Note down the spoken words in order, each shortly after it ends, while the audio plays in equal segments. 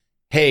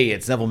Hey,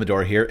 it's Neville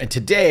Medora here, and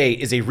today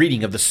is a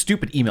reading of the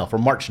stupid email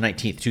from March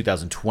 19th,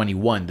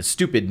 2021. The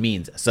stupid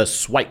means a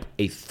swipe,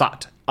 a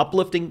thought,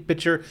 uplifting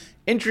picture,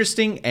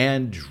 interesting,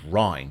 and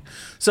drawing.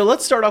 So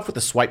let's start off with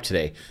the swipe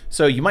today.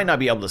 So you might not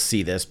be able to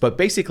see this, but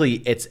basically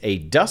it's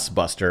a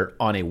dustbuster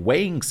on a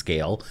weighing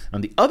scale.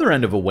 On the other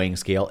end of a weighing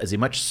scale is a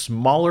much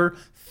smaller,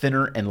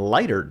 thinner, and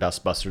lighter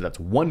dustbuster that's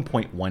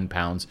 1.1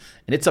 pounds,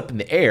 and it's up in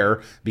the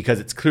air because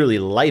it's clearly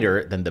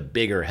lighter than the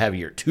bigger,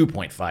 heavier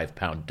 2.5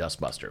 pound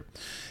dustbuster.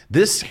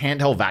 This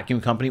handheld vacuum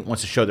company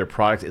wants to show their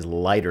product is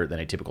lighter than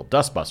a typical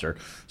dustbuster,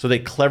 so they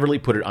cleverly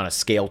put it on a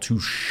scale to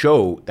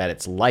show that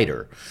it's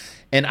lighter.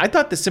 And I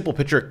thought this simple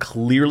picture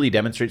clearly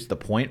demonstrates the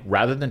point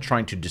rather than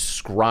trying to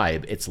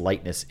describe its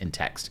lightness in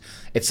text.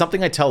 It's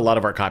something I tell a lot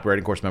of our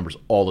copywriting course members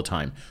all the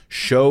time.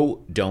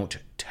 Show, don't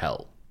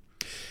tell.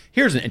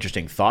 Here's an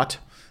interesting thought.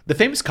 The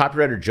famous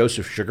copywriter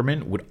Joseph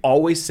Sugarman would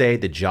always say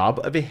the job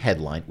of a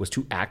headline was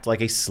to act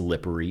like a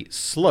slippery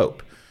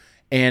slope.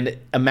 And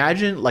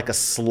imagine like a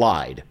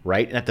slide,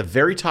 right? And at the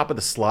very top of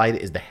the slide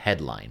is the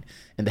headline.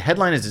 And the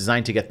headline is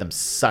designed to get them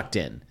sucked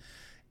in.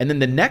 And then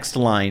the next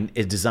line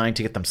is designed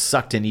to get them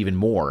sucked in even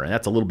more. And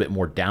that's a little bit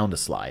more down the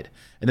slide.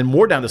 And then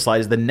more down the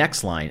slide is the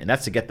next line. And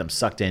that's to get them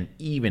sucked in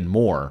even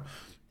more.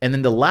 And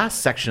then the last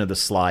section of the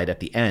slide at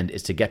the end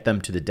is to get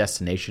them to the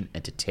destination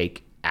and to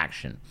take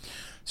action.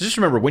 So just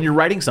remember, when you're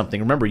writing something,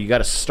 remember, you got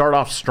to start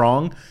off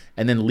strong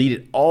and then lead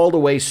it all the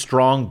way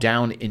strong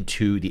down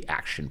into the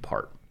action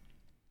part.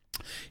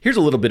 Here's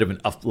a little bit of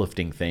an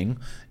uplifting thing,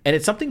 and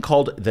it's something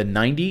called the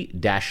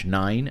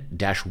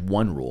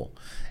 90-9-1 rule.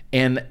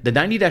 And the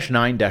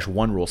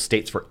 90-9-1 rule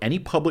states for any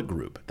public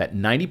group that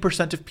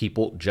 90% of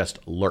people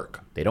just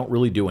lurk. They don't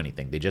really do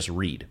anything. They just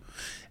read.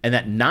 And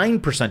that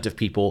 9% of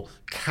people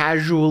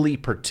casually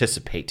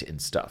participate in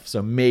stuff.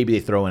 So maybe they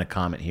throw in a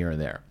comment here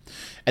and there.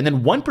 And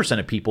then 1%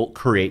 of people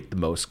create the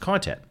most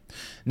content.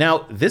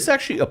 Now, this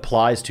actually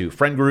applies to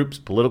friend groups,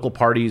 political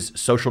parties,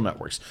 social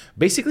networks,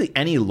 basically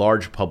any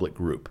large public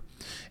group.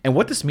 And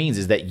what this means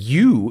is that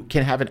you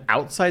can have an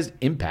outsized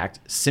impact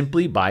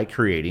simply by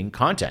creating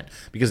content,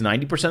 because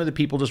 90% of the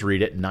people just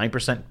read it,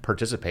 9%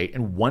 participate,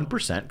 and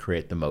 1%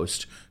 create the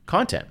most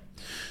content.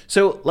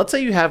 So let's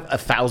say you have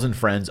 1,000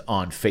 friends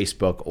on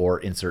Facebook or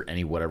insert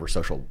any whatever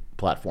social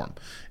platform,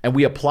 and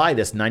we apply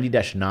this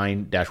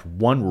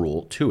 90-9-1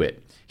 rule to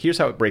it. Here's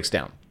how it breaks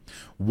down.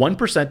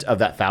 1% of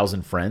that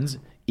 1,000 friends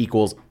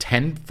equals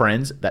 10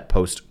 friends that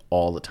post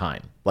all the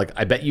time. Like,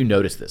 I bet you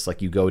notice this.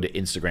 Like, you go to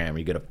Instagram, or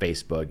you go to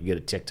Facebook, you go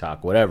to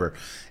TikTok, whatever,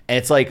 and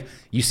it's like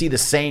you see the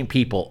same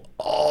people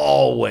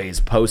always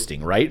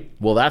posting, right?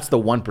 Well, that's the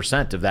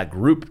 1% of that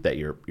group that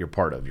you're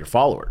part of, your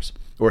followers,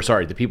 or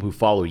sorry, the people who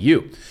follow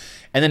you.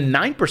 And then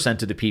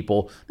 9% of the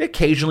people, they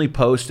occasionally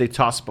post, they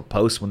toss up a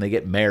post when they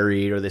get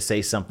married, or they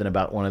say something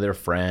about one of their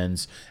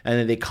friends, and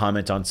then they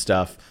comment on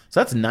stuff. So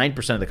that's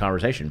 9% of the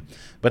conversation.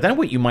 But then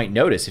what you might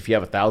notice if you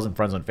have 1,000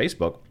 friends on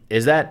Facebook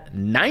is that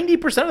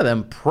 90% of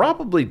them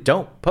probably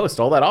don't post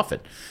all that often.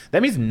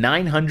 That means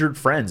 900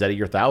 friends out of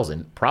your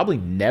 1,000 probably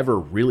never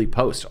really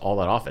post all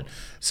that often.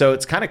 So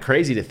it's kind of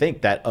crazy to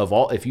think that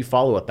if you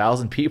follow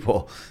 1,000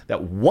 people,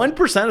 that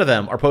 1% of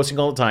them are posting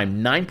all the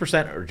time,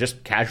 9% are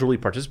just casually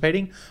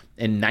participating,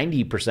 and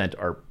 90%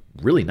 are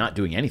really not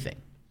doing anything.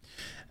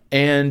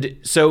 And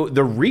so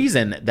the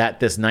reason that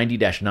this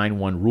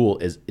 90-9-1 rule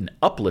is an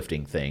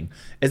uplifting thing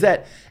is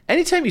that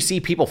anytime you see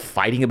people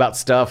fighting about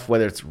stuff,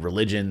 whether it's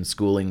religion,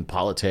 schooling,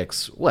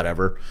 politics,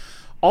 whatever,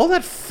 all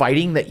that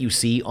fighting that you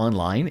see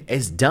online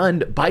is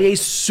done by a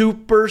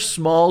super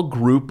small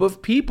group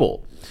of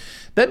people.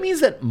 That means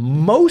that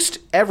most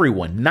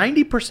everyone,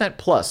 90%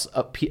 plus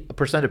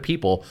percent of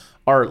people,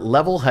 are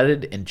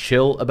level-headed and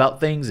chill about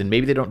things, and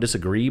maybe they don't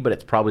disagree, but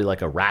it's probably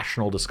like a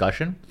rational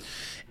discussion.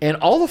 And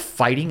all the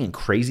fighting and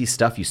crazy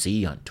stuff you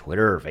see on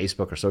Twitter or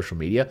Facebook or social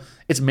media,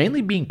 it's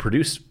mainly being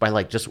produced by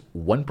like just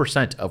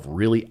 1% of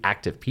really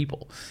active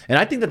people. And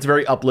I think that's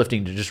very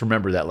uplifting to just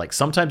remember that, like,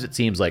 sometimes it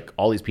seems like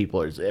all these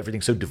people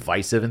everything's so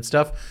divisive and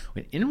stuff,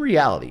 when in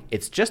reality,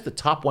 it's just the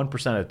top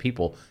 1% of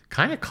people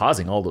kind of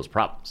causing all those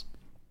problems.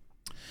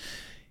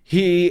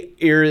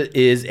 Here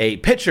is a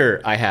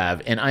picture I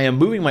have, and I am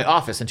moving my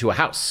office into a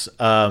house,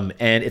 and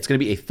it's going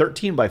to be a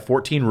 13 by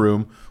 14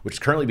 room, which is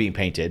currently being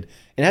painted.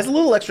 It has a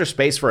little extra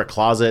space for a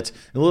closet,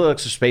 a little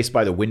extra space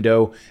by the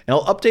window, and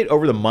I'll update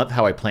over the month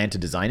how I plan to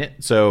design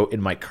it. So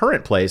in my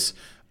current place,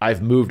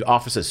 I've moved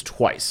offices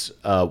twice,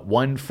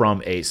 one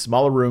from a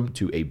smaller room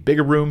to a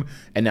bigger room,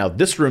 and now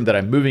this room that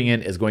I'm moving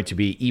in is going to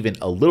be even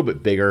a little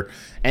bit bigger,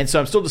 and so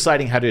I'm still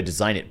deciding how to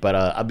design it, but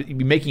I'll be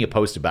making a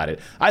post about it.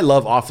 I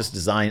love office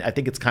design. I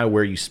think it's kind of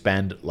where you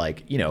spend,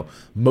 like,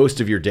 most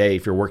of your day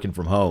if you're working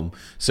from home,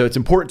 so it's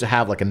important to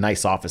have like a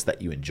nice office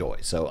that you enjoy.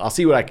 So I'll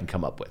see what I can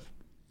come up with.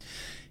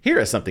 Here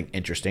is something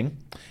interesting.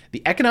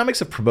 The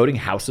economics of promoting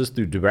houses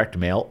through direct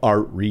mail are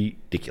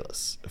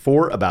ridiculous.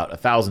 For about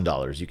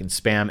 $1,000, you can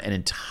spam an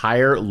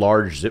entire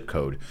large zip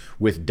code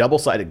with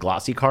double-sided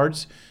glossy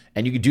cards,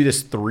 and you can do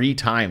this 3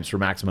 times for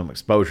maximum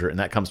exposure, and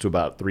that comes to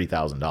about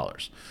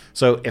 $3,000.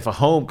 So if a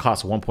home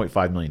costs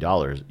 $1.5 million,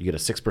 you get a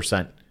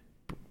 6%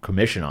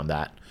 commission on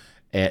that,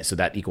 And so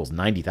that equals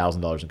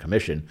 $90,000 in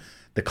commission.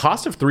 The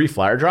cost of 3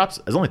 flyer drops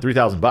is only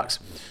 $3,000.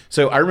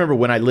 So I remember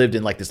when I lived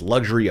in like this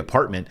luxury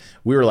apartment,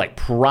 we were like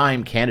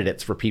prime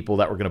candidates for people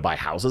that were going to buy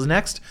houses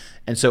next.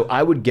 And so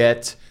I would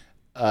get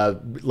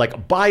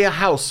like buy a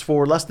house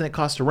for less than it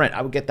costs to rent.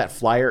 I would get that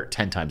flyer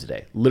 10 times a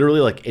day. Literally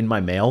like in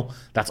my mail,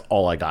 that's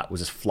all I got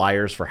was just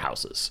flyers for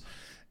houses.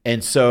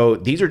 And so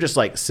these are just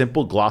like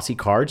simple glossy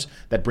cards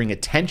that bring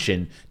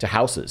attention to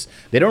houses.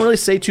 They don't really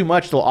say too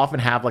much. They'll often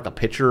have like a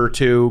picture or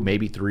two,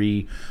 maybe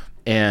 3,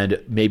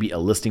 and maybe a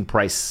listing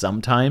price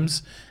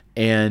sometimes.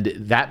 And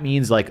that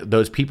means like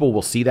those people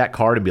will see that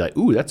card and be like,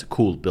 ooh, that's a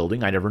cool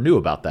building. I never knew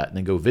about that. And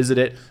then go visit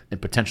it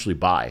and potentially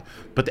buy.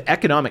 But the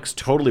economics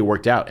totally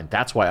worked out. And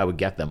that's why I would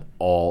get them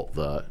all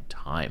the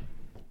time.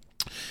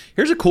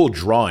 Here's a cool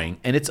drawing,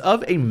 and it's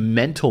of a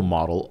mental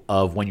model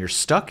of when you're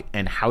stuck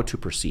and how to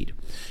proceed.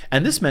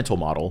 And this mental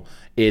model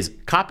is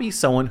copy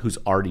someone who's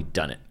already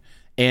done it.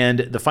 And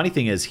the funny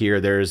thing is here,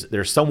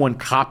 there's someone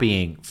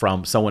copying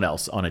from someone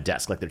else on a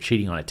desk, like they're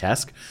cheating on a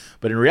test.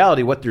 But in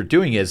reality, what they're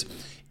doing is,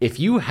 if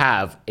you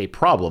have a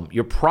problem,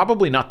 you're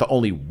probably not the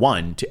only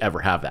one to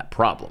ever have that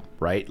problem,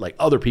 right? Like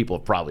other people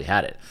have probably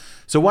had it.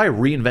 So why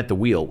reinvent the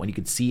wheel when you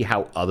can see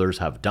how others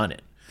have done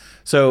it?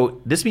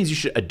 So this means you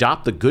should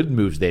adopt the good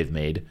moves they've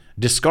made,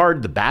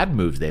 discard the bad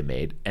moves they've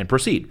made, and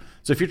proceed.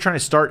 So if you're trying to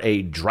start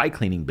a dry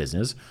cleaning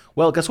business,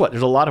 well, guess what?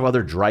 There's a lot of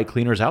other dry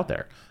cleaners out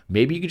there.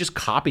 Maybe you could just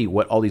copy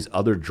what all these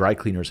other dry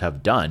cleaners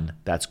have done.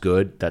 That's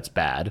good, that's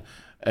bad.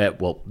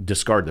 Well,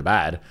 discard the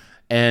bad,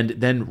 and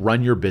then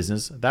run your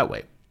business that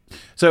way.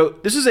 So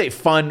this is a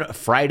fun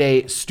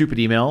Friday stupid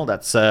email.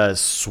 That's a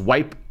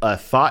swipe, a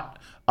thought,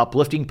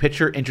 uplifting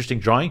picture, interesting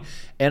drawing.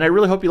 And I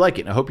really hope you like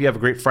it. I hope you have a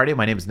great Friday.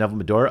 My name is Neville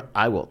Medora.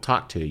 I will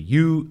talk to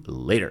you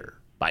later.